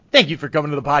Thank you for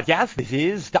coming to the podcast. This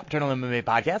is Top Turtle MMA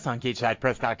Podcast on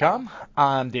CageSidePress.com.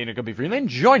 I'm Dana Gumby Freeland,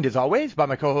 joined as always by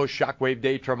my co-host Shockwave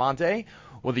Dave Tremonte.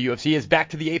 Well, the UFC is back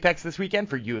to the Apex this weekend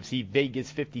for UFC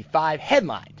Vegas 55,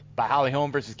 headlined by Holly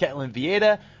Holm versus Ketlen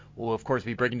Vieira. We'll, of course,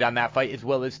 be breaking down that fight as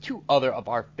well as two other of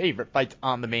our favorite fights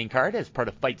on the main card as part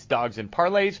of Fights, Dogs, and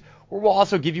Parlays, where we'll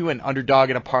also give you an underdog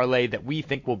and a parlay that we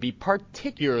think will be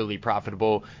particularly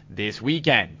profitable this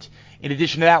weekend. In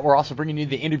addition to that, we're also bringing you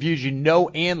the interviews you know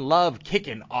and love.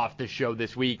 Kicking off the show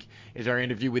this week is our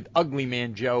interview with Ugly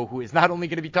Man Joe, who is not only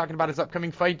going to be talking about his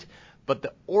upcoming fight, but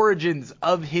the origins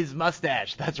of his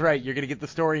mustache. That's right, you're going to get the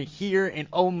story here and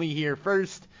only here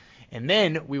first. And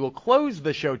then we will close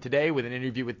the show today with an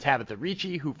interview with Tabitha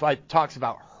Ricci, who talks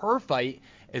about her fight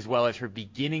as well as her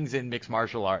beginnings in mixed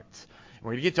martial arts.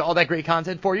 We're going to get to all that great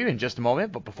content for you in just a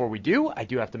moment, but before we do, I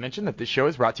do have to mention that this show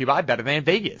is brought to you by Better Than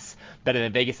Vegas. Better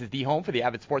Than Vegas is the home for the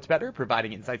avid sports bettor,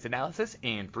 providing insights, analysis,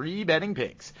 and free betting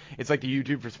picks. It's like the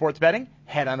YouTube for sports betting.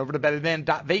 Head on over to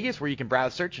BetterThan.Vegas, where you can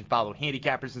browse, search, and follow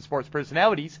handicappers and sports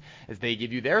personalities as they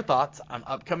give you their thoughts on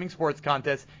upcoming sports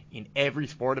contests in every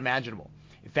sport imaginable.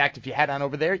 In fact, if you head on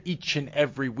over there each and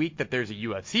every week that there's a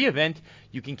UFC event,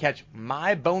 you can catch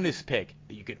my bonus pick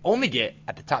that you can only get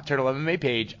at the Top Turtle MMA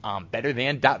page on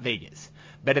BetterThan.Vegas.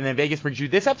 Better Than Vegas brings you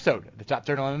this episode of the Top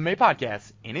Turtle MMA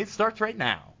podcast, and it starts right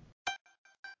now.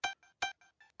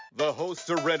 The hosts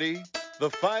are ready.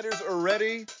 The fighters are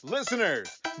ready. Listeners,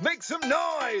 make some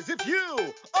noise if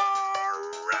you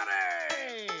are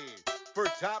ready for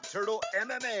Top Turtle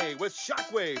MMA with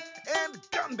Shockwave and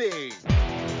Gumby.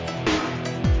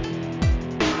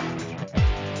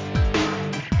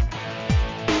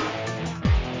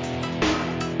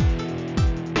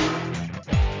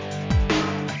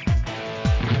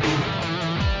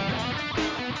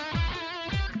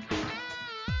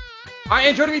 All right,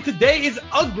 and joining me today is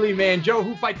Ugly Man Joe,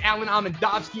 who fights Alan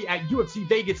Amandovski at UFC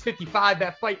Vegas 55.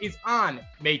 That fight is on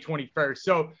May 21st.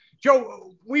 So,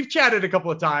 Joe, we've chatted a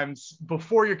couple of times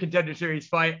before your Contender Series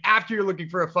fight, after you're looking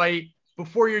for a fight,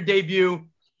 before your debut.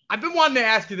 I've been wanting to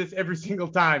ask you this every single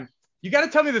time. You got to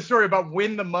tell me the story about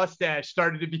when the mustache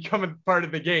started to become a part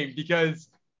of the game, because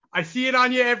I see it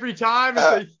on you every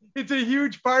time. It's a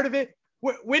huge part of it.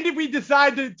 When did we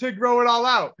decide to grow it all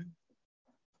out?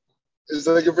 It's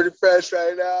looking pretty fresh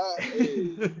right now.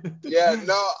 Yeah,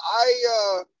 no,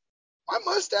 my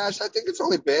mustache, I think it's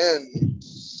only been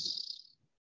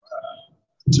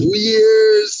 2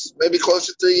 years, maybe close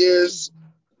to 3 years,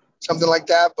 something like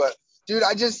that. But dude,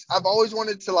 I've always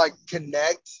wanted to like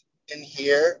connect in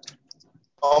here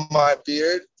on my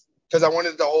beard because I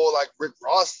wanted the whole like Rick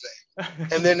Ross thing.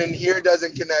 And then in here it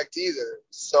doesn't connect either.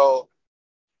 So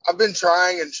I've been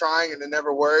trying and it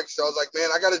never works. So I was like,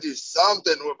 man, I got to do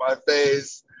something with my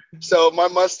face. So my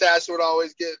mustache would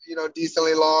always get,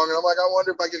 decently long. And I'm like, I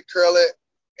wonder if I could curl it.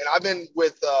 And I've been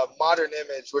with Modern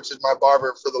Image, which is my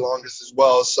barber for the longest as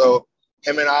well. So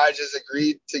him and I just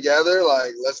agreed together,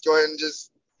 like, let's go ahead and just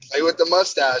play with the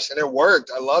mustache. And it worked.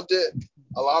 I loved it.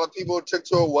 A lot of people took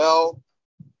to it well.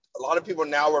 A lot of people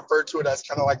now refer to it as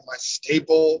kind of like my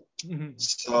staple. Mm-hmm.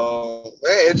 So,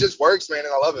 man, it just works, man.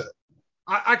 And I love it.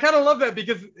 I kind of love that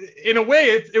because in a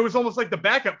way it was almost like the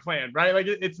backup plan, right? Like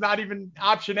it's not even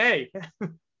option A.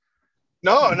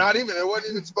 No, not even. It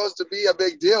wasn't even supposed to be a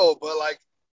big deal. But like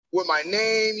with my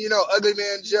name, Ugly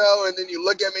Man Joe, and then you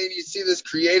look at me and you see this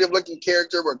creative looking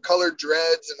character with colored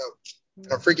dreads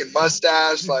and a freaking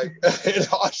mustache. Like it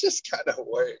all just kind of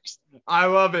works. I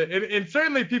love it. And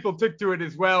certainly people took to it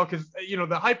as well because,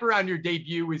 the hype around your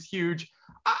debut was huge.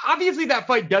 Obviously that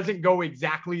fight doesn't go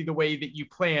exactly the way that you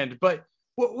planned, but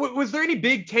was there any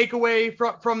big takeaway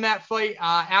from that fight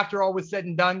after all was said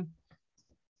and done?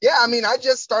 Yeah, I mean, I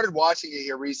just started watching it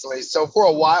here recently. So for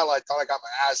a while, I thought I got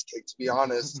my ass kicked, to be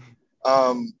honest.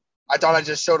 I thought I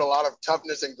just showed a lot of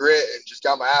toughness and grit and just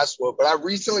got my ass whooped. But I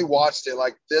recently watched it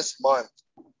like this month.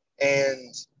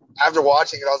 And after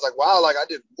watching it, I was like, wow, like I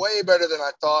did way better than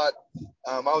I thought.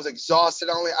 I was exhausted.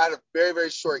 I had a very,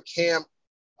 very short camp.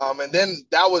 And then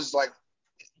that was like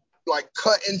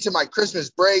cut into my Christmas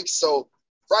break. So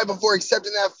right before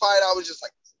accepting that fight, I was just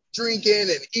like drinking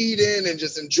and eating and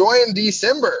just enjoying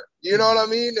December. You know what I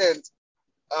mean?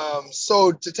 And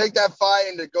so to take that fight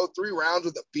and to go 3 rounds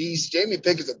with a beast, Jamie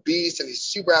Pick is a beast and he's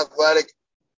super athletic.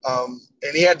 And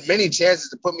he had many chances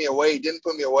to put me away. He didn't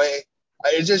put me away.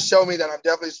 It just showed me that I'm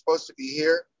definitely supposed to be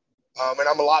here. And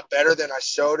I'm a lot better than I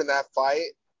showed in that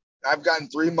fight. I've gotten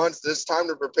 3 months this time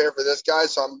to prepare for this guy.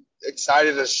 So I'm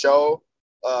excited to show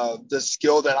the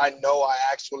skill that I know I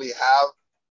actually have.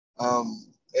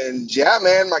 And yeah,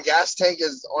 man, my gas tank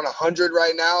is on 100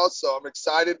 right now. So I'm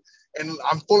excited and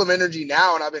I'm full of energy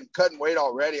now. And I've been cutting weight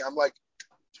already. I'm like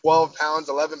 12 pounds,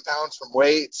 11 pounds from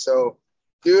weight. So,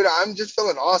 dude, I'm just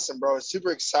feeling awesome, bro.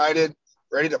 Super excited,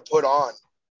 ready to put on.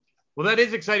 Well, that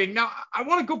is exciting. Now, I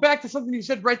want to go back to something you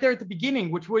said right there at the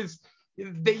beginning, which was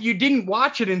that you didn't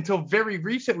watch it until very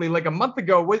recently, like a month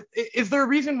ago. Is there a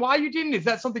reason why you didn't? Is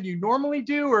that something you normally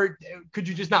do, or could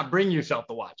you just not bring yourself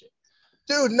to watch it?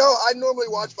 Dude, no, I normally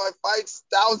watch my fights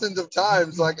thousands of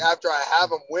times, like after I have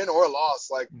them win or loss.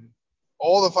 Like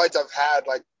all the fights I've had,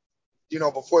 like,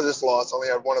 before this loss, I only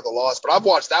had one of the loss, but I've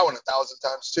watched that one 1,000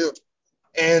 times too.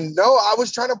 And no, I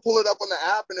was trying to pull it up on the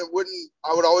app and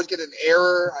I would always get an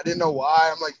error. I didn't know why.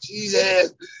 I'm like,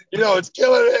 Jesus, it's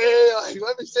killing me. Like,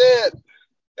 let me see it.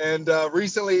 And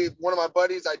recently, one of my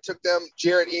buddies,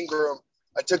 Jared Ingram,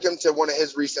 I took him to one of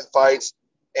his recent fights,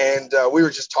 and we were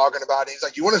just talking about it. He's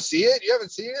like, you want to see it? You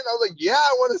haven't seen it? I was like, yeah,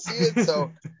 I want to see it.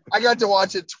 So I got to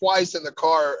watch it twice in the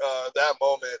car that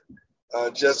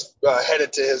moment, just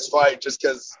headed to his fight just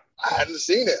because I hadn't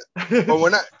seen it. But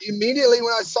when I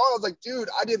saw it, I was like, dude,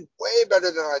 I did way better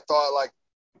than I thought. Like,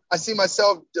 I see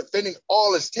myself defending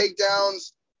all his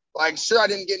takedowns. Like, sure, I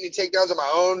didn't get any takedowns of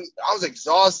my own. I was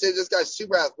exhausted. This guy's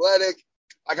super athletic.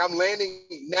 Like, I'm landing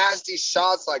nasty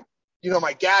shots. Like,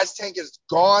 my gas tank is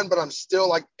gone, but I'm still,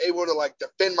 like, able to, like,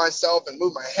 defend myself and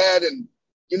move my head and,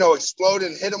 explode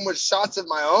and hit him with shots of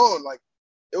my own. Like,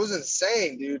 it was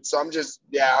insane, dude. So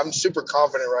I'm super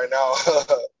confident right now.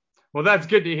 Well, that's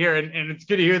good to hear. And it's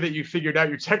good to hear that you figured out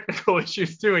your technical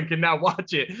issues too and can now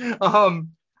watch it.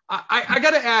 I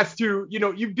got to ask too,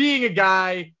 you being a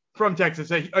guy from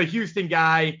Texas, a Houston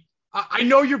guy, I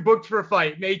know you're booked for a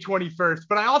fight May 21st,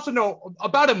 but I also know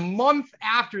about a month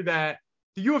after that,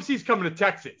 the UFC is coming to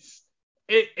Texas.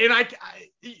 And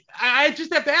I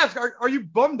just have to ask, are you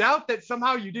bummed out that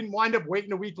somehow you didn't wind up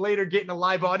waiting a week later, getting a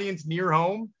live audience near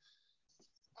home?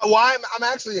 Well, I'm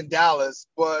actually in Dallas,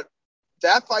 but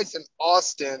that fight's in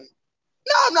Austin.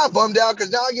 No, I'm not bummed out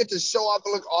because now I get to show off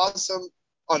and look awesome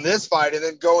on this fight and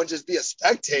then go and just be a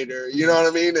spectator. You know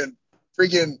what I mean? And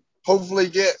freaking hopefully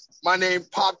get my name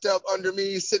popped up under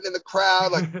me sitting in the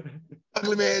crowd like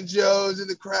Ugly Man Joe's in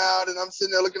the crowd and I'm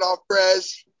sitting there looking all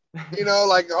fresh.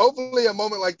 Like hopefully a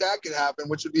moment like that could happen,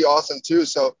 which would be awesome too.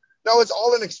 So no, it's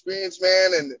all an experience,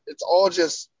 man, and it's all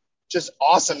just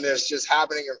awesomeness just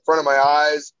happening in front of my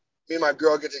eyes. Me and my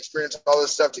girl get to experience all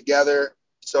this stuff together.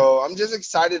 So I'm just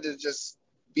excited to just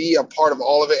be a part of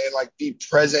all of it and like be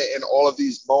present in all of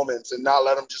these moments and not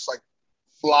let them just like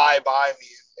fly by me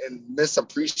and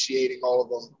misappreciating all of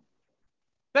them.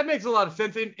 That makes a lot of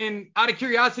sense. And out of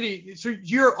curiosity, so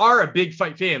you are a big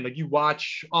fight fan. Like you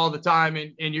watch all the time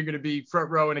and you're going to be front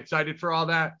row and excited for all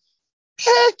that.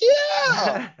 Heck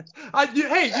yeah.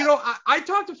 I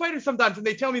talk to fighters sometimes and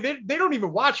they tell me they don't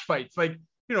even watch fights. Like,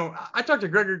 I talked to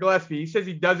Gregor Gillespie. He says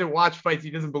he doesn't watch fights.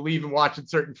 He doesn't believe in watching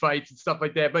certain fights and stuff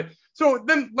like that. But so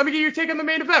then let me get your take on the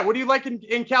main event. What do you like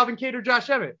in Calvin Kattar, Josh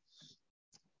Emmett?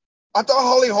 I thought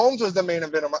Holly Holmes was the main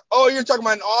event. Oh, you're talking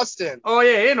about in Austin. Oh,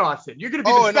 yeah, in Austin. You're going to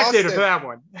be the spectator for that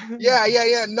one.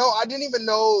 Yeah. No, I didn't even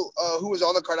know who was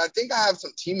on the card. I think I have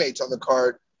some teammates on the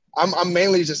card. I'm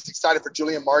mainly just excited for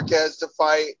Julian Marquez to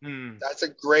fight. That's a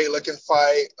great looking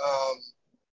fight.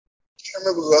 Can't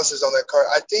remember who else is on that card.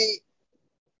 I think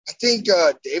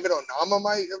David Onama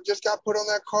might have just got put on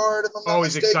that card, if I'm not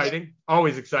mistaken.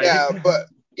 Always exciting. Yeah, but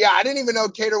I didn't even know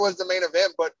Kattar was the main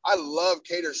event, but I love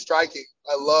Kattar striking.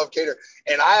 I love Kattar.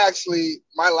 And I actually,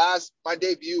 my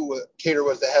debut with Kattar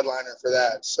was the headliner for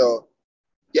that. So,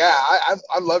 yeah,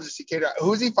 I'd love to see Kattar.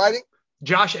 Who's he fighting?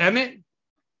 Josh Emmett?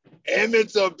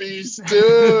 Emmett's a beast,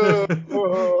 too.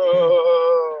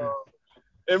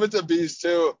 Emmett's a beast,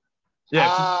 too.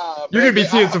 Yeah, you're going to be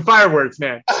seeing some fireworks,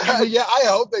 man. Yeah, I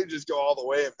hope they just go all the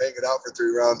way and bang it out for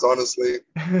 3 rounds, honestly.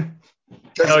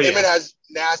 Because Emmett has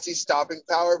nasty stopping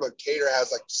power, but Kattar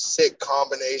has like sick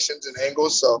combinations and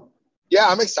angles. So, yeah,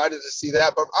 I'm excited to see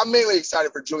that. But I'm mainly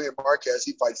excited for Julian Marquez.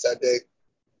 He fights that day.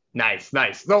 Nice.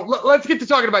 So let's get to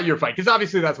talking about your fight, because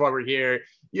obviously that's why we're here.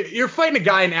 You're fighting a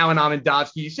guy in Alan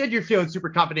Amendovski. You said you're feeling super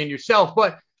confident in yourself,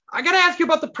 but I got to ask you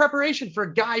about the preparation for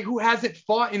a guy who hasn't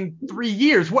fought in 3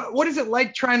 years. What is it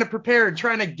like trying to prepare and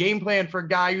trying to game plan for a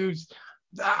guy who's,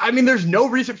 there's no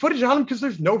recent footage on him because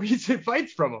there's no recent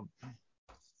fights from him.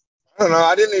 I don't know.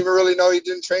 I didn't even really know he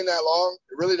didn't train that long.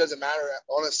 It really doesn't matter,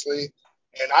 honestly.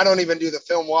 And I don't even do the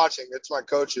film watching. It's my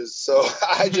coaches. So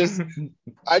I just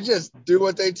do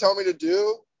what they tell me to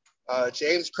do.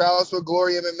 James Krause with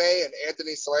Glory MMA and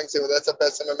Anthony Salangsay with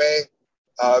SFS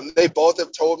MMA. They both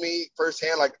have told me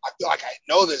firsthand, like, I feel like I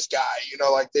know this guy,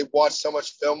 like they've watched so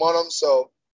much film on him.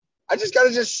 So I just got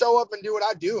to just show up and do what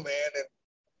I do, man.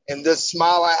 And this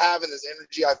smile I have and this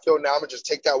energy I feel now, I'm going to just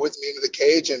take that with me into the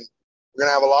cage and We're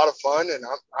gonna have a lot of fun, and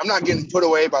I'm not getting put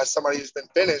away by somebody who's been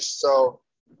finished. So,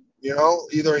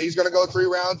 either he's gonna go 3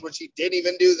 rounds, which he didn't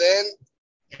even do then,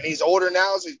 and he's older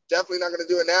now, so he's definitely not gonna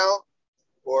do it now,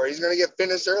 or he's gonna get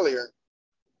finished earlier.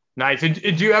 Nice. And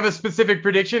do you have a specific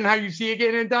prediction how you see it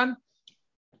getting it done?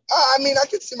 I mean, I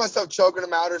could see myself choking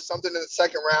him out or something in the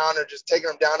second round, or just taking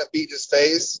him down and beating his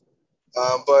face.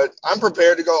 But I'm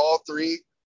prepared to go all 3.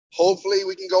 Hopefully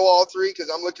we can go all 3 because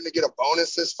I'm looking to get a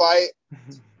bonus this fight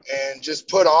and just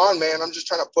put on, man. I'm just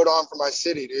trying to put on for my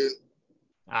city, dude.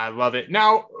 I love it.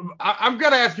 Now, I'm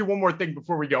going to ask you one more thing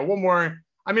before we go. One more.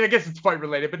 I mean, I guess it's fight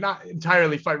related, but not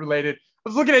entirely fight related. I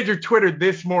was looking at your Twitter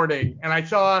this morning, and I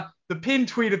saw the pinned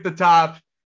tweet at the top.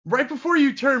 Right before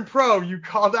you turned pro, you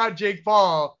called out Jake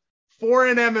Paul for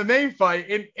an MMA fight,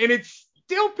 and it's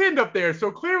still pinned up there.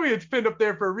 So clearly it's pinned up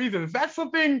there for a reason. Is that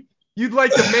something you'd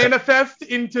like to manifest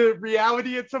into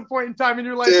reality at some point in time in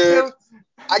your life? Dude, still?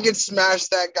 I could smash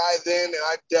that guy then, and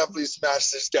I definitely smash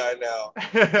this guy now.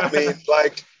 I mean,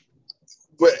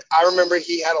 I remember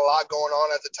he had a lot going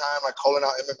on at the time, like calling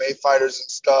out MMA fighters and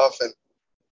stuff, and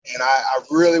I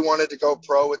really wanted to go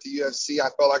pro with the UFC. I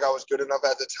felt like I was good enough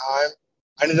at the time.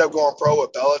 I ended up going pro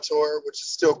with Bellator, which is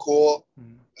still cool.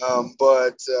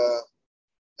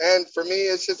 And for me,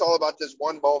 it's just all about this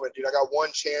one moment, dude. I got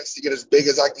one chance to get as big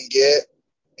as I can get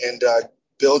and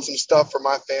build some stuff for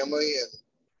my family, and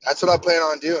that's what I plan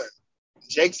on doing.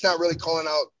 Jake's not really calling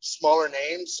out smaller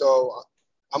names, so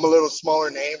I'm a little smaller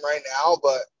name right now,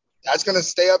 but that's going to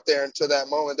stay up there until that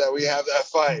moment that we have that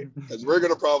fight, because we're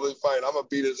going to probably fight. I'm going to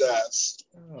beat his ass.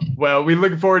 Well, we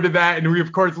look forward to that, and we,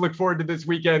 of course, look forward to this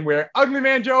weekend where Ugly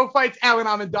Man Joe fights Alan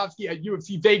Amendovski at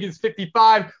UFC Vegas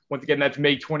 55. Once again, that's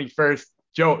May 21st.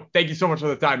 Joe, thank you so much for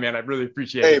the time, man. I really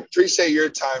appreciate it. Hey, appreciate your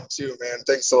time too, man.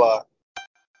 Thanks a lot.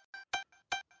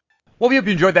 Well, we hope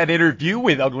you enjoyed that interview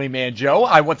with Ugly Man Joe.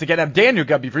 Once again, I'm Daniel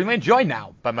Gubby Freeland, joined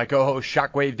now by my co-host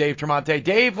Shockwave Dave Tremonte.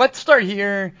 Dave, let's start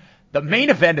here. The main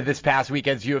event of this past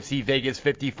weekend's UFC Vegas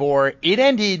 54, it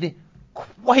ended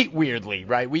quite weirdly,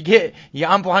 right? We get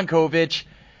Jan Blachowicz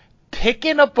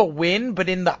picking up a win, but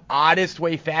in the oddest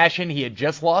way fashion. He had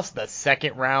just lost the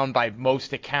second round by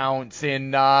most accounts,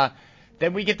 and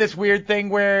then we get this weird thing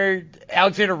where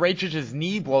Alexander Raychic's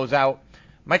knee blows out.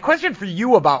 My question for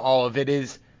you about all of it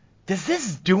is, does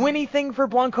this do anything for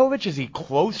Blachowicz? Is he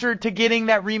closer to getting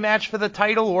that rematch for the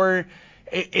title, or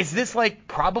is this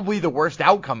probably the worst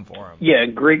outcome for him? Yeah,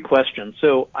 great question.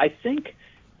 So I think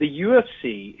the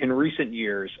UFC in recent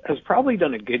years has probably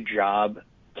done a good job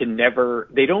to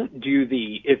they don't do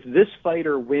if this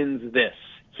fighter wins this,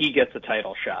 he gets a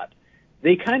title shot.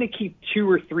 They kind of keep 2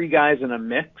 or 3 guys in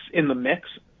the mix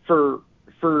for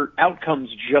outcomes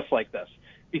just like this,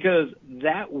 because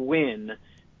that win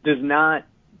does not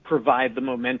provide the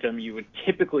momentum you would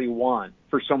typically want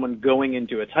for someone going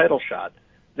into a title shot.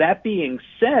 That being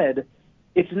said,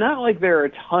 it's not like there are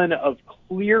a ton of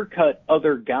clear-cut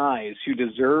other guys who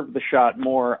deserve the shot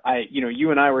more.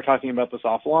 You and I were talking about this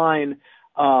offline.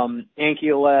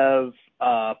 Ankalaev,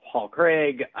 Paul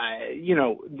Craig,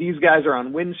 these guys are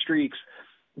on win streaks.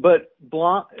 But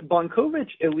Blachowicz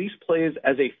at least plays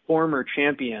as a former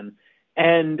champion.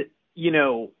 And,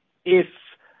 if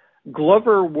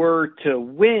Glover were to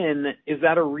win, is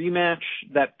that a rematch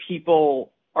that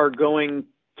people are going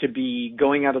to be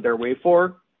going out of their way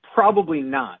for? Probably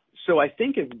not. So I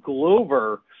think if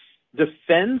Glover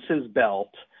defends his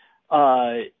belt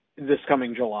this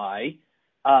coming July,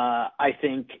 I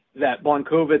think that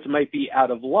Blachowicz might be out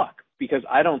of luck, because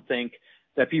I don't think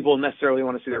that people necessarily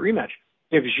want to see that rematch.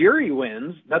 If Jiri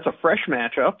wins, that's a fresh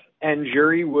matchup, and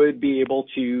Jiri would be able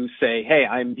to say, hey,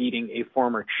 I'm beating a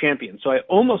former champion. So I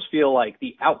almost feel like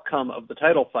the outcome of the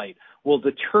title fight will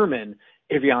determine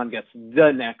if Jan gets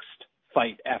the next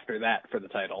fight after that for the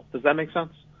title. Does that make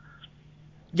sense?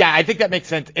 Yeah, I think that makes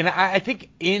sense. And I think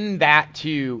in that,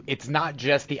 too, it's not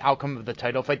just the outcome of the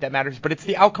title fight that matters, but it's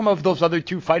the outcome of those other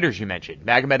 2 fighters you mentioned,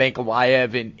 Magomed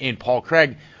Ankalaev and Paul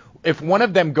Craig. If one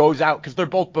of them goes out, because they're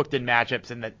both booked in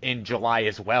matchups in July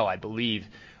as well, I believe.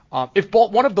 If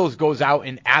one of those goes out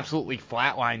and absolutely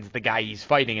flatlines the guy he's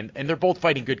fighting, and they're both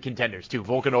fighting good contenders too,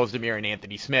 Volkan Ozdemir and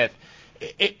Anthony Smith.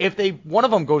 If one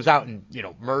of them goes out and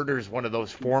murders one of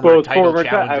those former title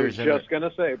challengers, I was just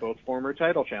gonna say both former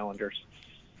title challengers.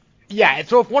 Yeah, and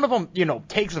so if one of them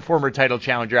takes a former title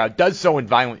challenger out, does so in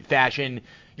violent fashion,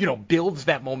 builds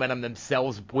that momentum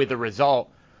themselves with a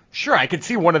result. Sure, I could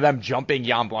see one of them jumping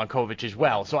Jan Blachowicz as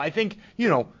well. So I think,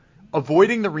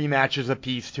 avoiding the rematch is a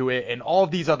piece to it, and all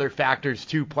of these other factors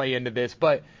too play into this.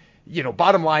 But,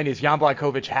 bottom line is Jan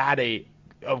Blachowicz had a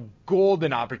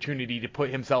golden opportunity to put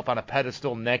himself on a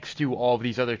pedestal next to all of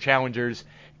these other challengers,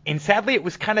 and sadly it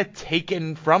was kind of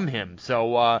taken from him.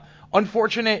 So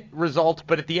unfortunate result,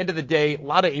 but at the end of the day, a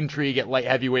lot of intrigue at light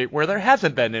heavyweight where there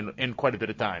hasn't been in quite a bit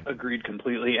of time. Agreed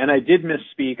completely. And I did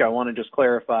misspeak. I want to just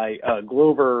clarify.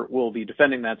 Glover will be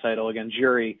defending that title against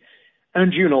Jury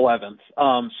on June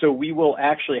 11th. So we will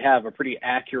actually have a pretty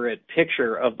accurate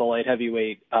picture of the light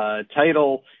heavyweight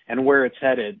title and where it's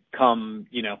headed come,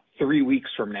 3 weeks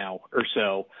from now or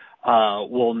so.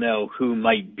 We'll know who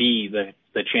might be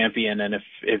the champion and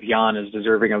if Jan is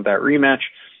deserving of that rematch.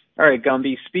 All right,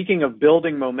 Gumby, speaking of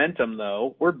building momentum,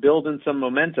 though, we're building some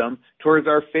momentum towards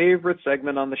our favorite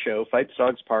segment on the show, Fights,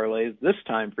 Dogs, Parlays. This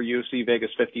time for UFC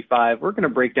Vegas 55, we're going to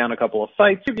break down a couple of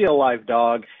fights, give you a live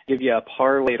dog, give you a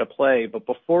parlay to play. But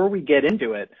before we get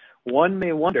into it, one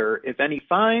may wonder if any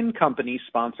fine company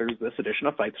sponsors this edition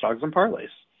of Fights, Dogs, and Parlays.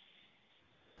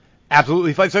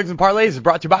 Absolutely. Fights, Dogs, and Parlays is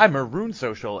brought to you by Maroon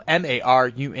Social,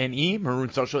 M-A-R-U-N-E.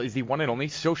 Maroon Social is the one and only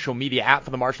social media app for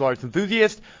the martial arts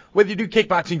enthusiast. Whether you do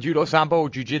kickboxing, judo, sambo,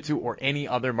 jiu-jitsu, or any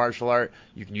other martial art,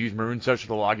 you can use Maroon Social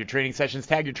to log your training sessions,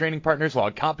 tag your training partners,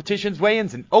 log competitions,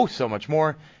 weigh-ins, and oh so much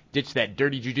more. Ditch that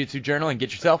dirty jiu-jitsu journal and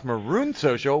get yourself Maroon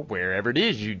Social wherever it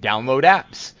is you download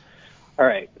apps. All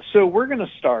right, so we're going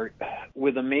to start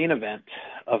with a main event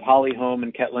of Holly Holm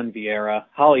and Ketlen Vieira.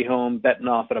 Holly Holm betting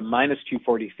off at a minus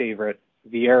 240 favorite.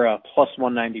 Vieira plus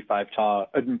 195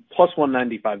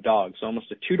 dog, so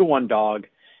almost a 2-to-1 dog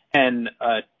and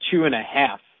a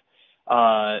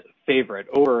 2.5 favorite,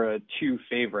 over a 2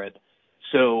 favorite.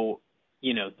 So,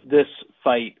 this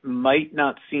fight might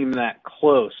not seem that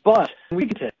close, but we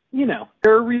can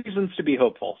there are reasons to be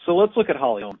hopeful. So let's look at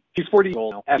Holly Holm. She's 40 years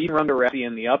old now. After beating Ronda Rousey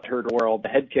in the upper world, the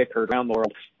head kick heard around the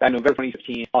world. Back in November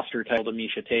 2015, lost her title to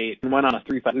Miesha Tate and went on a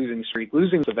 3-fight losing streak,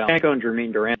 losing to Valenko and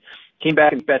Jermaine Durant. Came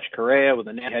back and fetched Correa with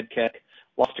a head kick,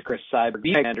 lost to Chris Cyber,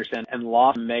 beat Megan Anderson and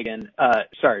lost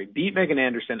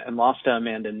to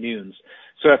Amanda Nunes.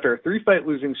 So after a 3-fight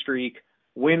losing streak,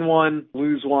 win one,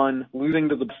 lose one, losing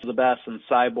to the best of the best, and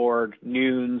Cyborg,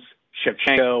 Nunes,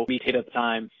 Shevchenko, beat Tate at the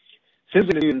time. Since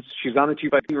Nunes, she's on the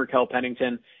 2-fight with Raquel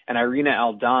Pennington and Irina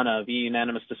Aldana via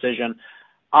unanimous decision.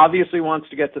 Obviously wants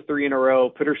to get to 3 in a row,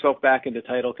 put herself back into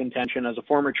title contention as a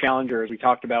former challenger, as we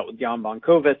talked about with Jan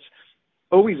Bonkovitz.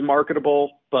 Always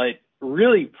marketable, but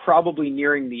really probably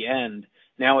nearing the end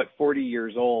now at 40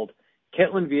 years old.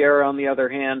 Ketlen Vieira, on the other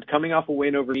hand, coming off a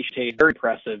win over Miesha Tate, very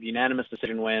impressive, unanimous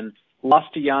decision win.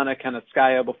 Lost to Yana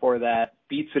Kanatskaya before that,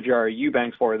 beat Sajara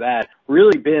Eubanks before that.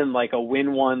 Really been like a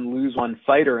win one, lose one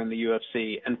fighter in the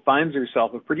UFC and finds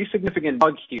herself a pretty significant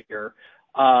dog here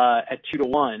at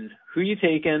 2-to-1. Who you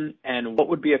taking and what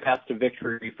would be a path to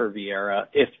victory for Vieira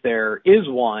if there is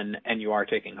one and you are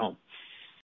taking home?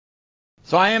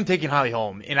 So I am taking Holly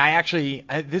Holm, and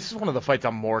this is one of the fights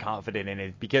I'm more confident in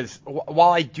it because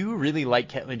while I do really like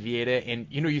Ketlen Vieira, and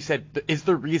you said, is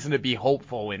there reason to be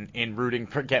hopeful in rooting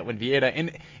for Ketlen Vieira?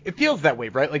 And it feels that way,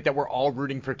 right? Like that we're all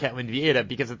rooting for Ketlen Vieira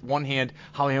because at one hand,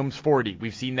 Holly Holm's 40.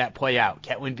 We've seen that play out.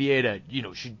 Ketlen Vieira,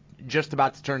 she's just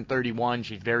about to turn 31.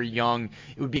 She's very young.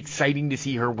 It would be exciting to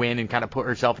see her win and kind of put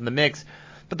herself in the mix.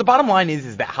 But the bottom line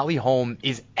is that Holly Holm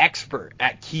is expert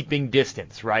at keeping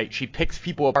distance, right? She picks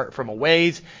people apart from a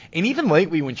ways, and even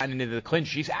lately when she's gotten into the clinch,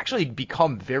 she's actually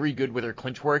become very good with her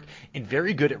clinch work and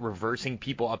very good at reversing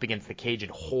people up against the cage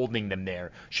and holding them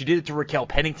there. She did it to Raquel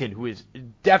Pennington, who is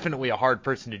definitely a hard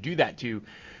person to do that to.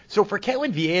 So for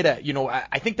Ketlen Vieira,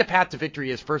 I think the path to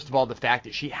victory is, first of all, the fact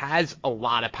that she has a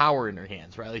lot of power in her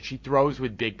hands, right? Like she throws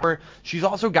with big power. She's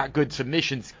also got good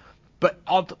submissions. But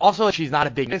also, she's not a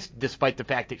big miss, despite the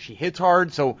fact that she hits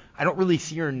hard, so I don't really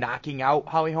see her knocking out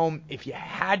Holly Holm. If you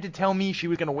had to tell me she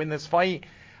was going to win this fight,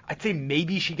 I'd say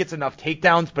maybe she gets enough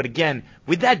takedowns. But again,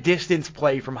 with that distance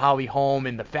play from Holly Holm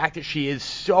and the fact that she is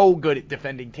so good at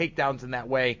defending takedowns in that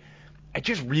way, I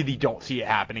just really don't see it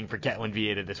happening for Ketlen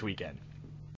Vieira this weekend.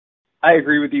 I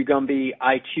agree with you, Gumby.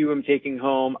 I, too, am taking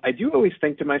Holm. I do always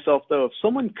think to myself, though, if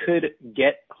someone could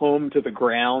get Holm to the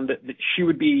ground,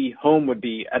 Holm would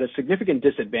be at a significant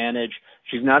disadvantage.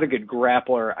 She's not a good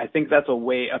grappler. I think that's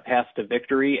a path to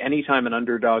victory anytime an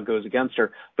underdog goes against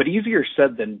her. But easier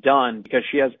said than done because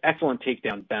she has excellent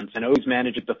takedown defense and always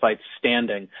manages the fight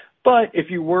standing. But if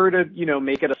you were to,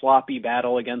 make it a sloppy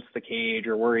battle against the cage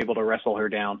or were able to wrestle her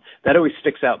down, that always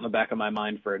sticks out in the back of my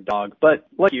mind for a dog. But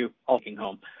like you, I'll taking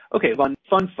Holm. Okay, fun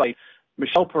fight.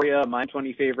 Michelle Pereira, my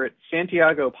 20 favorite.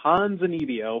 Santiago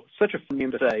Ponzinibbio, such a fun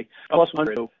name to say. Plus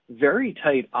 100. So very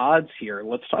tight odds here.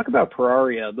 Let's talk about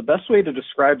Pereira. The best way to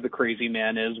describe the crazy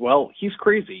man is, well, he's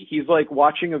crazy. He's like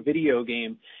watching a video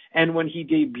game. And when he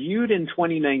debuted in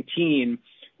 2019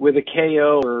 with a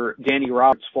KO or Danny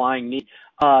Roberts flying knee,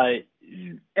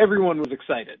 everyone was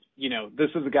excited. This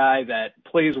is a guy that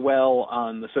plays well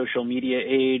on the social media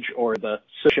age, or the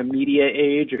social media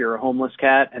age if you're a homeless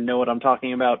cat and know what I'm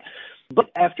talking about. But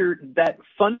after that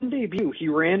fun debut, he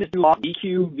ran into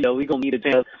DQ via legal need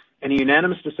advance, and a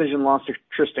unanimous decision loss to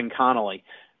Tristan Connolly.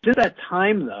 Since that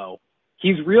time, though,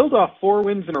 he's reeled off 4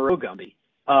 wins in a row, Gumby.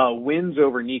 Wins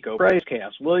over Nico Price,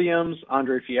 Chaos Williams,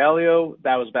 Andre Fialio.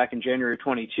 That was back in January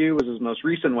 22, was his most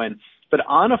recent win. But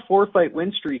on a 4-fight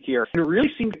win streak here, it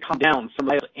really seemed to calm down some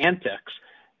of his antics.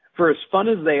 For as fun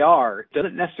as they are, it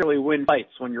doesn't necessarily win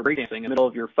fights when you're breakdancing in the middle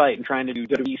of your fight and trying to do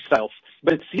WWE style.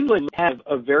 But it seems like you have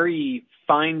a very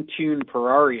fine-tuned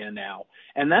Pereira now,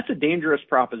 and that's a dangerous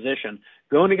proposition.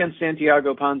 Going against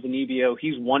Santiago Ponzinibbio,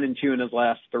 he's 1-2 in his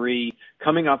last 3,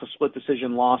 coming off a split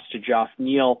decision loss to Geoff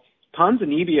Neal.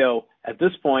 Ponzinibbio, at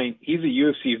this point, he's a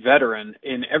UFC veteran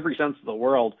in every sense of the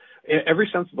word.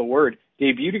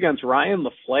 Debuted against Ryan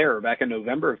LaFleur back in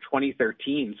November of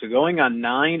 2013. So going on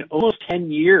 9, almost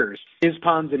 10 years is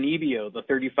Ponzinibbio, the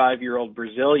 35-year-old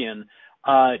Brazilian.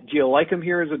 Do you like him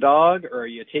here as a dog, or are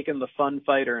you taking the fun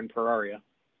fighter in Pereira?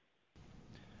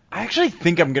 I actually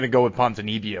think I'm going to go with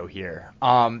Ponzinibbio here.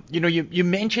 You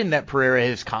mentioned that Pereira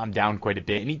has calmed down quite a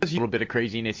bit, and he does a little bit of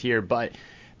craziness here, but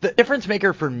the difference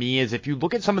maker for me is if you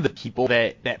look at some of the people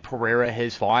that Pereira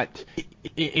has fought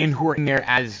and who are in there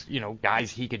as,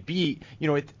 guys he could beat,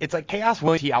 it's like Chaos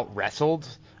Williams, he out-wrestled.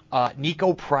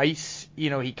 Nico Price, he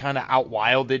kind of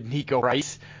out-wilded Nico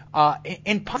Price.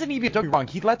 And Ponzinibbio, don't get me wrong,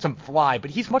 he lets him fly,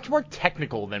 but he's much more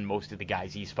technical than most of the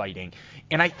guys he's fighting.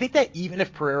 And I think that even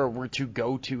if Pereira were to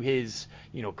go to his,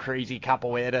 crazy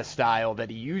capoeira style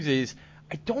that he uses,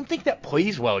 I don't think that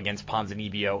plays well against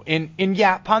Ponzinibbio. And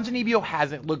yeah, Ponzinibbio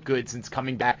hasn't looked good since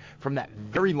coming back from that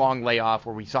very long layoff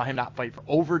where we saw him not fight for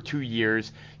over 2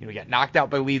 years. He got knocked out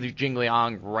by Li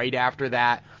Jingliang right after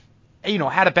that.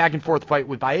 Had a back and forth fight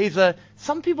with Baeza.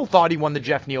 Some people thought he won the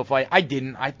Geoff Neal fight. I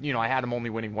didn't. I had him only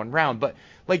winning 1 round. But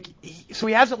so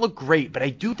he hasn't looked great. But I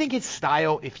do think his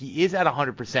style, if he is at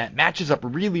 100%, matches up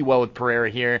really well with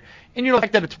Pereira here. And the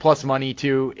fact that it's plus money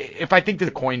too. If I think there's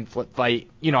a coin flip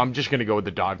fight, I'm just gonna go with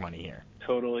the dog money here.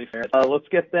 Totally fair. Let's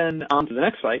get then on to the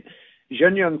next fight.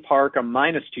 Jun Young Park, a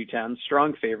minus 210,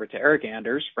 strong favorite to Eric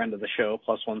Anders, friend of the show,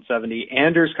 plus 170.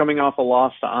 Anders coming off a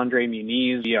loss to Andre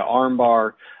Muniz via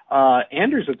armbar.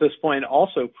 Anders at this point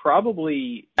also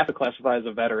probably have to classify as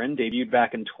a veteran, debuted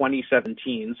back in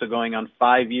 2017, so going on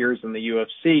 5 years in the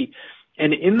UFC.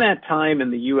 And in that time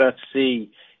in the UFC,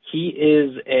 he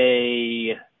is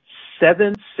a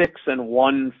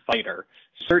 7-6-1 fighter.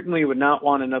 Certainly would not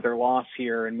want another loss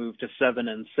here and move to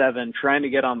 7-7, trying to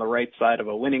get on the right side of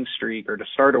a winning streak or to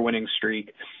start a winning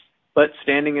streak. But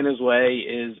standing in his way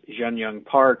is Jun Young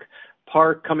Park.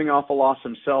 Park coming off a loss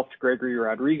himself to Gregory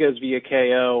Rodriguez via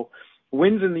KO.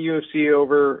 Wins in the UFC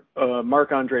over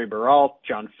Marc-Andre Baralt,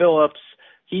 John Phillips.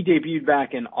 He debuted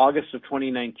back in August of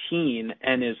 2019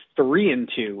 and is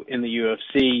 3-2 in the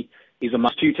UFC. He's a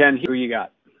plus 210. Who you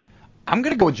got? I'm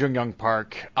going to go with Jun Young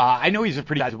Park. I know he's a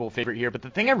pretty sizable favorite here, but the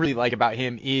thing I really like about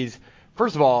him is,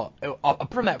 first of all,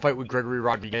 up from that fight with Gregory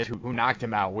Rodriguez, who knocked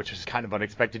him out, which was kind of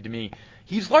unexpected to me,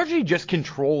 he's largely just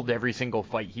controlled every single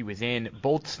fight he was in,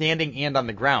 both standing and on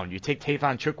the ground. You take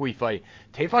Tafon Chukwi fight.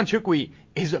 Tafon Chukwi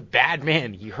is a bad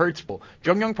man. He hurts people.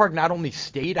 Jun Young Park not only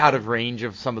stayed out of range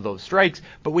of some of those strikes,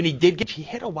 but when he did he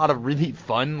hit a lot of really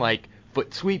fun,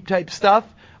 foot sweep type stuff.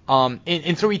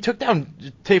 And so he took down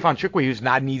Tafon Chukwi, who's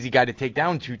not an easy guy to take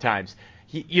down 2 times.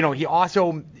 He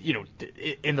also,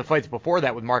 in the fights before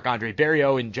that with Marc-Andre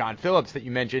Barriault and John Phillips that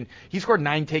you mentioned, he scored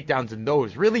 9 takedowns in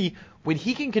those. Really, when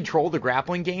he can control the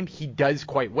grappling game, he does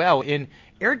quite well. And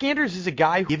Eric Anders is a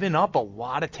guy who's given up a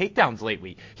lot of takedowns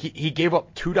lately. He gave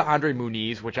up 2 to Andre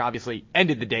Muniz, which obviously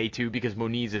ended the day too because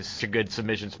Muniz is such a good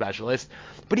submission specialist.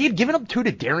 But he had given up 2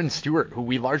 to Darren Stewart, who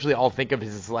we largely all think of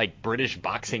as British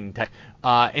boxing type.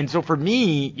 And so for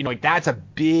me, that's a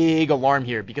big alarm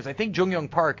here because I think Jun Young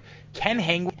Park can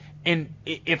hang with, and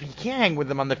if he can't hang with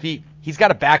them on the feet, he's got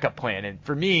a backup plan. And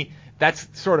for me, that's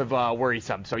sort of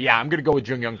worrisome. So yeah, I'm going to go with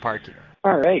Jun Young Park here.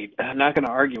 All right. I'm not going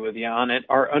to argue with you on it.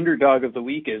 Our underdog of the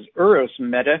week is Uros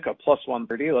Medic, a plus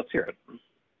 130. Let's hear it.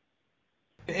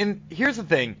 And here's the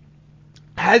thing.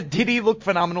 Did he look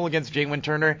phenomenal against Jalen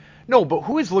Turner? No, but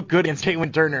who has looked good against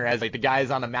Jalen Turner as the guys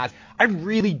on the mask? I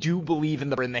really do believe in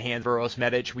the hands of Uros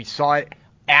Medic. We saw it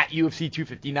at UFC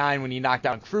 259 when he knocked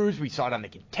out Cruz. We saw it on the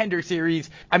Contender Series.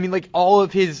 I mean, all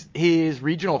of his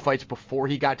regional fights before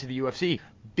he got to the UFC.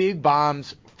 Big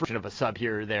bombs, version of a sub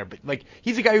here or there, but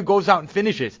he's a guy who goes out and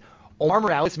finishes. Omar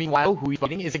Morales, meanwhile, who he's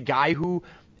fighting, is a guy who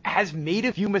has made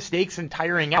a few mistakes and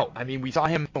tiring out. I mean, we saw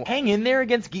him hang in there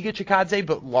against Giga Chikadze,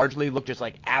 but largely look just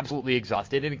like absolutely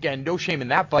exhausted. And again, no shame in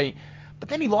that fight. But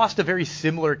then he lost a very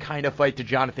similar kind of fight to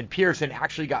Jonathan Pierce and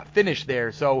actually got finished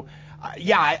there. So,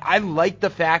 I like the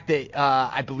fact that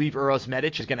I believe Uros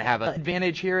Medic is going to have an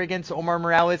advantage here against Omar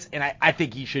Morales, and I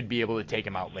think he should be able to take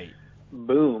him out late.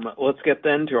 Boom. Let's get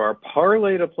then to our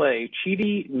parlay to play.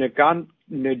 Chidi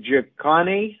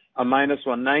Njokuani, a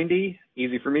 -190,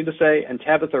 easy for me to say, and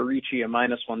Tabitha Ricci, a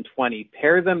 -120.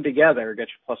 Pair them together, get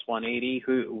you +180.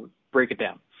 Break it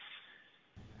down.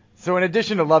 So in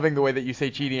addition to loving the way that you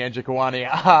say Chidi Njokuani,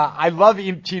 I love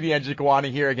Chidi Njokuani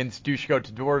here against Duško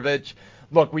Todorovic.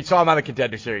 Look, we saw him on the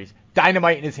Contender Series.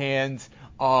 Dynamite in his hands.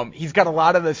 He's got a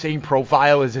lot of the same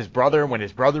profile as his brother when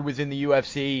his brother was in the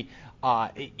UFC.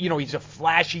 He's a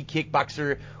flashy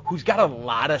kickboxer who's got a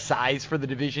lot of size for the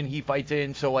division he fights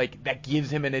in, so that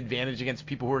gives him an advantage against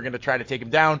people who are going to try to take him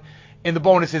down. And the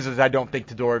bonus is I don't think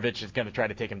Todorovic is going to try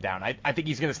to take him down. I think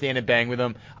he's going to stand and bang with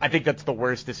him. I think that's the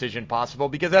worst decision possible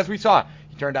because, as we saw,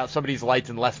 he turned out somebody's lights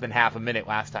in less than half a minute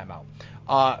last time out.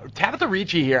 Tabitha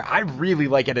Ricci here, I really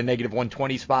like at a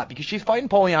 -120 spot because she's fighting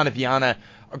Poliana Viana,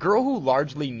 a girl who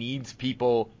largely needs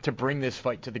people to bring this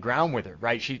fight to the ground with her,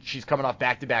 right? She's coming off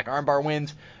back-to-back armbar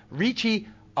wins. Ricci,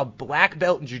 a black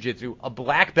belt in jiu-jitsu, a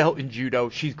black belt in judo.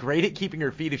 She's great at keeping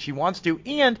her feet if she wants to,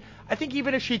 and I think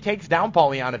even if she takes down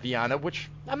Poliana Viana, which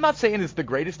I'm not saying is the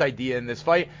greatest idea in this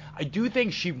fight, I do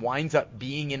think she winds up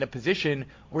being in a position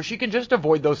where she can just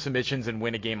avoid those submissions and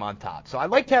win a game on top. So I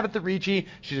like Tabitha Ricci.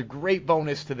 She's a great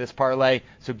bonus to this parlay,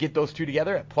 so get those two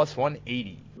together at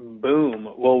 +180. Boom.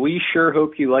 Well, we sure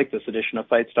hope you like this edition of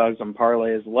Fights, Dogs, and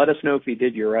Parlays. Let us know if we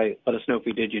did you right. Let us know if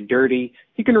we did you dirty.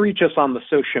 You can reach us on the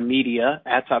social media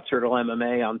at Top Turtle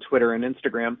MMA on Twitter and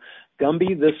Instagram.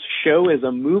 Gumby, this show is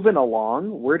a moving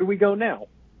along. Where do we go now?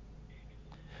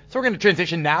 So we're going to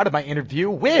transition now to my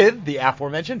interview with the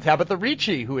aforementioned Tabitha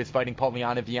Ricci, who is fighting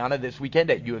Poliana Viana this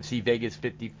weekend at UFC Vegas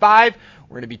 55.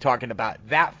 We're going to be talking about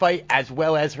that fight as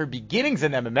well as her beginnings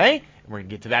in MMA. And we're going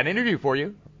to get to that interview for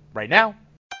you right now.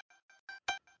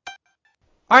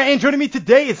 All right, and joining me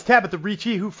today is Tabitha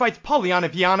Ricci, who fights Poliana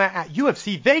Viana at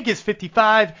UFC Vegas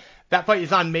 55. That fight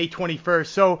is on May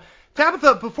 21st. So,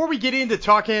 Tabitha, before we get into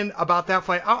talking about that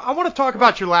fight, I want to talk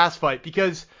about your last fight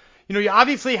because, you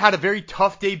obviously had a very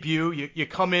tough debut. You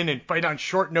come in and fight on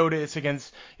short notice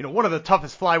against, one of the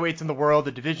toughest flyweights in the world,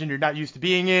 the division you're not used to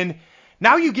being in.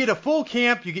 Now you get a full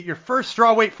camp. You get your first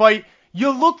strawweight fight.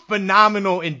 You look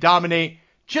phenomenal and dominate.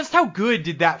 Just how good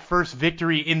did that first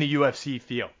victory in the UFC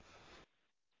feel?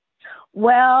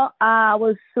 Well, I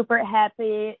was super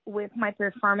happy with my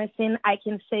performance. I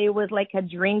can say it was like a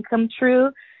dream come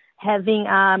true. Having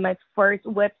my first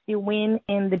UFC win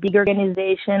in the big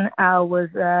organization, I was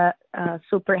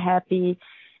super happy.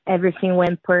 Everything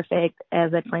went perfect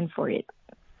as I planned for it.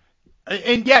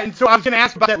 And so I was going to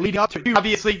ask about that leading up to it.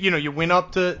 Obviously, you went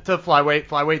up to flyweight.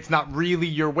 Flyweight's not really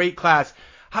your weight class.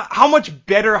 How much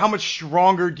better, how much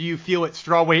stronger do you feel at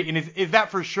strawweight? And is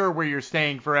that for sure where you're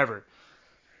staying forever?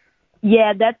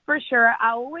 Yeah, that's for sure.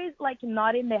 I always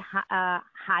not in the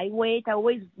high weight. I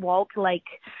always walk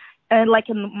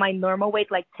in my normal weight,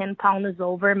 10 pounds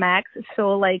over max.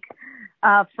 So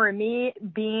for me,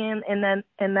 being in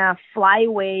a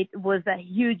flyweight was a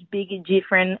huge, big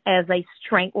difference as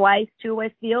strength wise too, I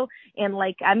feel. And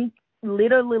I'm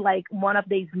literally one of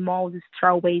the smallest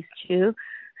strawweights too.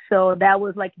 So that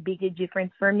was big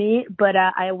difference for me, but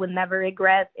I would never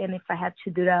regret. And if I had to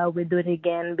do that, I would do it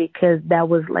again because that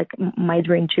was my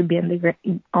dream to be on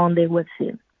the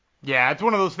UFC. Yeah, it's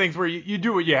one of those things where you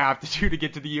do what you have to do to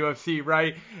get to the UFC,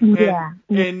 right? Yeah.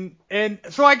 And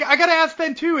so I got to ask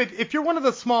then too, if you're one of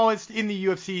the smallest in the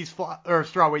UFC's or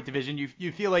strawweight division,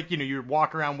 you feel like your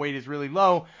walk around weight is really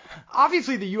low.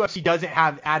 Obviously, the UFC doesn't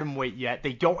have atom weight yet.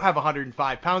 They don't have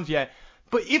 105 pounds yet.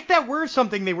 But if that were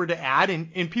something they were to add,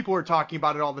 and people are talking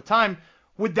about it all the time,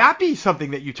 would that be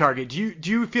something that you target? Do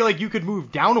you feel like you could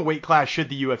move down a weight class should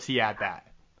the UFC add that?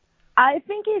 I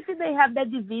think if they have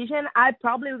that division, I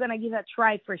probably going to give it a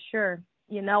try for sure.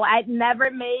 I'd never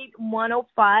made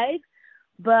 105,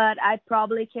 but I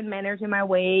probably can manage my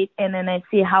weight, and then I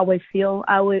see how I feel.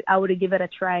 I would give it a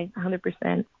try,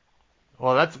 100%.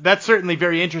 Well, that's certainly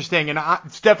very interesting, and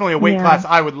it's definitely a weight class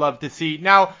I would love to see.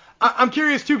 Now, I'm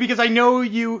curious too because I know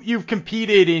you've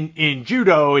competed in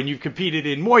judo and you've competed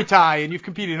in Muay Thai and you've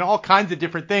competed in all kinds of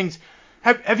different things.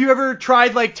 Have you ever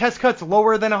tried test cuts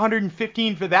lower than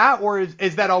 115 for that, or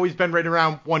is that always been right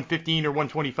around 115 or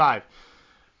 125?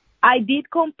 I did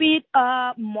compete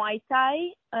Muay Thai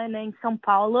and in São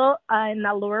Paulo in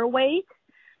a lower weight.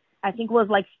 I think it was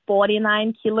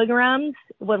 49 kilograms.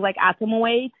 It was atom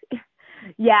weight.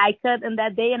 Yeah, I cut on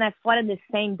that day and I fought on the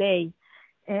same day.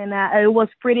 And it was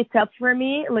pretty tough for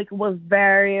me. Like, it was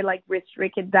very, like,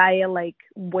 restricted diet, like,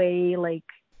 way, like,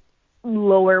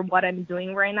 lower what I'm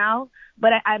doing right now.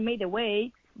 But I made the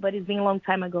weight, but it's been a long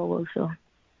time ago also.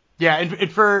 Yeah,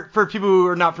 and for people who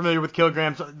are not familiar with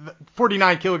kilograms,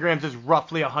 49 kilograms is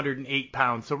roughly 108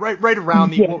 pounds. So right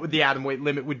around what the atom weight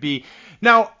limit would be.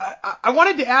 Now, I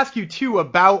wanted to ask you too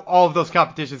about all of those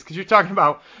competitions, because you're talking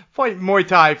about fighting Muay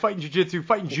Thai, fighting Jiu-Jitsu,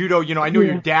 fighting Judo. You know, I know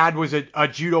your dad was a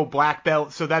Judo black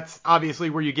belt, so that's obviously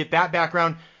where you get that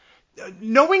background.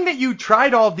 Knowing that you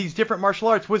tried all of these different martial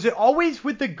arts, was it always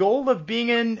with the goal of being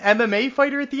an MMA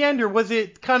fighter at the end, or was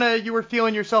it kind of you were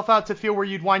feeling yourself out to feel where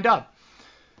you'd wind up?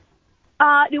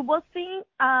 The was thing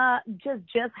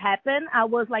just happened. I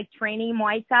was like training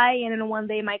Muay Thai, and then one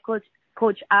day my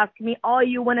coach asked me, "Oh,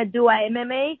 you want to do a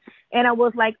MMA?" And I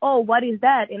was like, "Oh, what is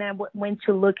that?" And I went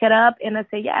to look it up, and I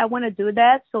said, "Yeah, I want to do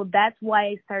that." So that's why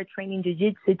I started training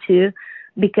Jiu-Jitsu too,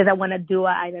 because I want to do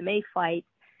a MMA fight.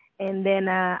 And then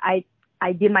I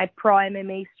did my pro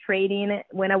MMA training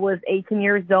when I was 18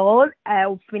 years old. I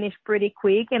finished pretty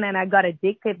quick, and then I got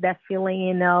addicted, that feeling,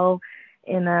 you know.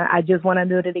 And I just want to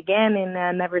do it again, and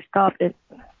I never stopped it.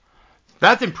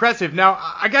 That's impressive. Now,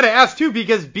 I got to ask, too,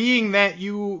 because being that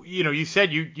you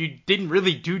said you didn't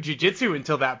really do jiu-jitsu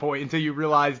until that point, until you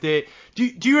realized it, do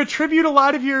you attribute a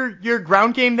lot of your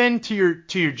ground game then to your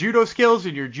judo skills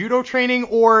and your judo training,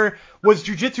 or was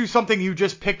jiu-jitsu something you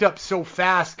just picked up so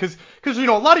fast? Because a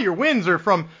lot of your wins are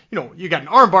from, you got an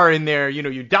armbar in there,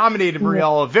 you dominated Maria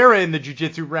Oliveira in the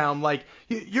jiu-jitsu realm, like,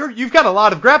 you've got a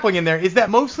lot of grappling in there. Is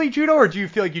that mostly judo, or do you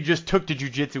feel like you just took to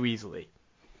jiu-jitsu easily?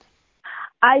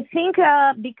 I think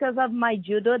because of my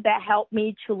judo, that helped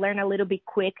me to learn a little bit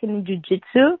quick in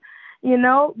jiu-jitsu,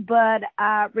 but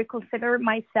I reconsider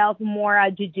myself more a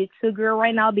jiu-jitsu girl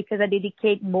right now because I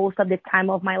dedicate most of the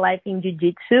time of my life in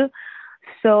jiu-jitsu.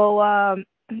 So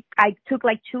I took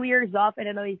like 2 years off. I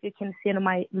don't know if you can see in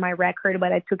my record,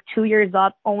 but I took 2 years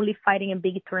off only fighting in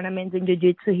big tournaments in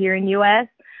jiu-jitsu here in the U.S.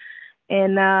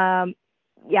 And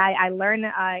I learned,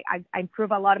 I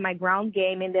improved a lot of my ground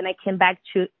game, and then I came back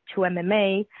to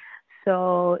MMA.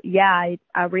 So I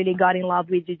really got in love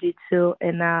with jiu-jitsu,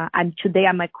 and today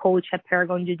I'm a coach at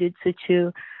Paragon Jiu-Jitsu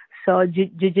too. So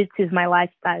jiu-jitsu is my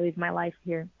lifestyle, is my life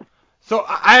here. So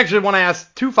I actually want to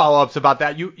ask two follow-ups about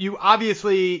that. You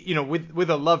obviously, with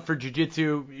a love for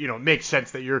jiu-jitsu, it makes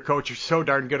sense that you're a coach. You're so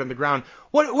darn good on the ground.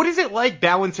 What is it like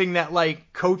balancing that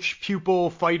like coach, pupil,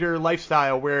 fighter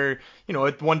lifestyle where,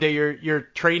 one day you're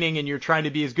training and you're trying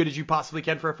to be as good as you possibly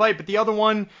can for a fight, but the other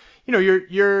one,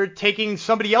 you're taking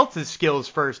somebody else's skills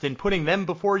first and putting them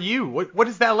before you. What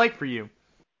is that like for you?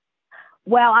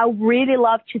 Well, I really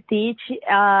love to teach.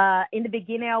 In the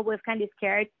beginning, I was kind of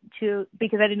scared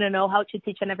because I didn't know how to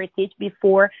teach. I never teach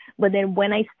before. But then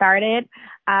when I started,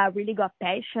 I really got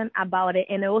passionate about it.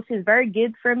 And it also is very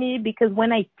good for me because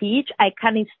when I teach, I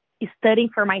kind of studying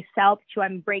for myself too.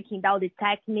 I'm breaking down the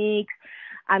techniques.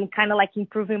 I'm kind of like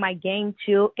improving my game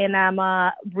too. And I'm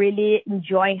really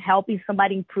enjoying helping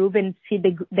somebody improve and see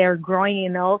they're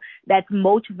growing, that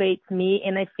motivates me.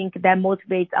 And I think that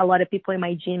motivates a lot of people in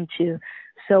my gym too.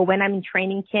 So when I'm in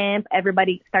training camp,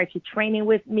 everybody starts training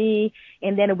with me,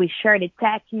 and then we share the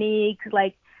techniques.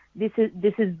 Like this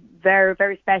is very,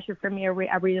 very special for me. I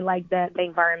really like the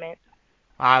environment.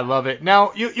 I love it.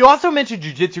 Now, you also mentioned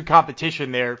jiu-jitsu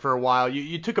competition there for a while.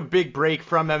 You took a big break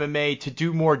from MMA to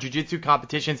do more jiu-jitsu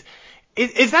competitions.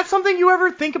 Is that something you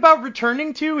ever think about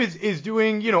returning to? Is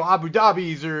doing, Abu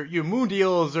Dhabi's or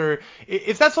Mundials, or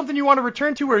is that something you want to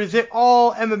return to, or is it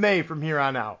all MMA from here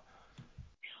on out?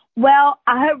 Well,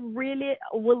 I really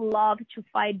would love to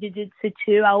fight jiu-jitsu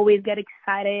too. I always get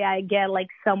excited. I get like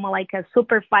someone like a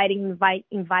super fighting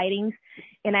invitings,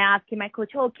 and I ask my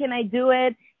coach, "Oh, can I do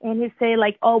it?" And he say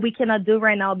like, "Oh, we cannot do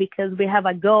right now because we have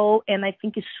a goal." And I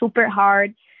think it's super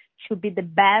hard to be the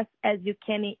best as you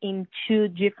can in two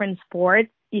different sports.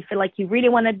 If you really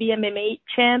want to be MMA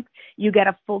champ, you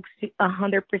gotta focus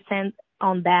 100%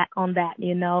 on that.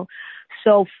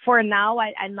 So for now,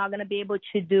 I'm not gonna be able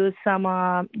to do some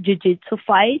jiu-jitsu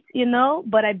fight,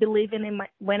 but I believe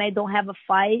when I don't have a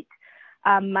fight,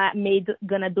 I'm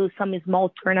gonna do some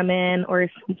small tournament or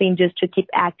something just to keep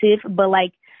active. But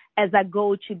like as a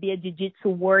goal to be a jiu-jitsu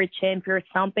world champion or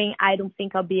something, I don't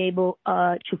think I'll be able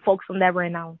to focus on that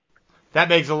right now. That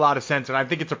makes a lot of sense, and I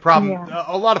think it's a problem Yeah.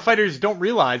 a lot of fighters don't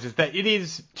realize is that it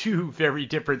is two very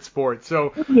different sports.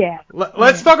 So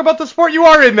let's talk about the sport you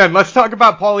are in then. Let's talk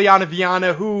about Polyana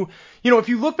Viana, who, if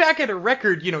you look back at her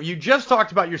record, you just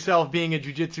talked about yourself being a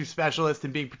jiu-jitsu specialist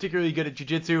and being particularly good at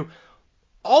jiu-jitsu.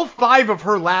 All 5 of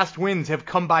her last wins have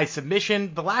come by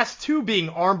submission, the last 2 being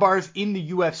armbars in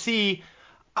the UFC.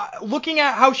 Looking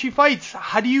at how she fights,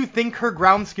 how do you think her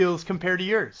ground skills compare to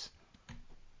yours?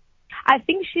 I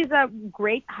think she's a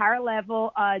great higher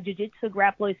level jiu-jitsu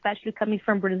grappler, especially coming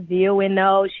from Brazil. We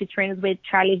know she trains with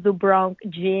Charles do Bronx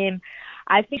gym.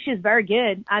 I think she's very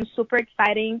good. I'm super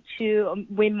excited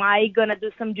we might gonna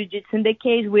do some jiu-jitsu in the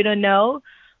cage. We don't know,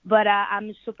 but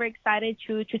I'm super excited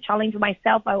to challenge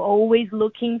myself. I'm always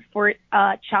looking for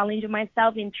challenging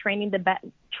myself in training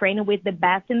with the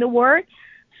best in the world.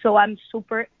 So I'm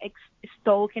super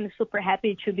stoked and super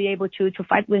happy to be able to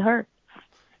fight with her.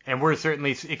 And we're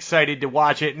certainly excited to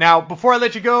watch it. Now, before I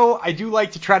let you go, I do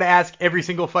like to try to ask every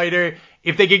single fighter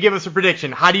if they could give us a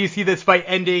prediction. How do you see this fight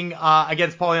ending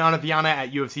against Polyana Viana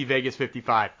at UFC Vegas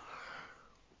 55?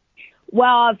 Well,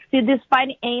 I see this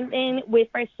fight ending with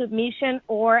a submission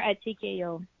or a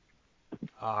TKO.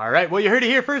 All right. Well, you heard it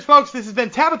here first, folks. This has been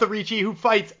Tabitha Ricci, who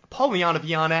fights Polyana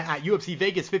Viana at UFC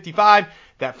Vegas 55.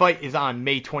 That fight is on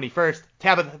May 21st.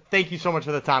 Tabitha, thank you so much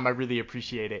for the time. I really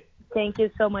appreciate it. Thank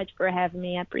you so much for having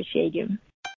me. I appreciate you.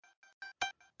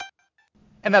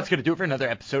 And that's going to do it for another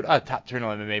episode of Top Turtle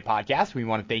MMA Podcast. We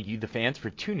want to thank you, the fans, for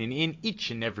tuning in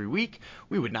each and every week.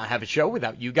 We would not have a show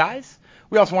without you guys.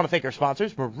 We also want to thank our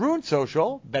sponsors, Maroon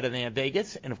Social, Better Than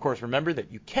Vegas, and of course, remember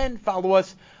that you can follow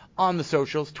us on the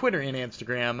socials, Twitter and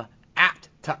Instagram, at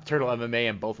Top Turtle MMA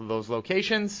in both of those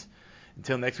locations.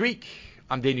 Until next week,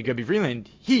 I'm Daniel Gubby Freeland.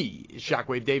 He is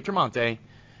Shockwave Dave Tremonte,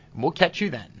 and we'll catch you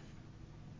then.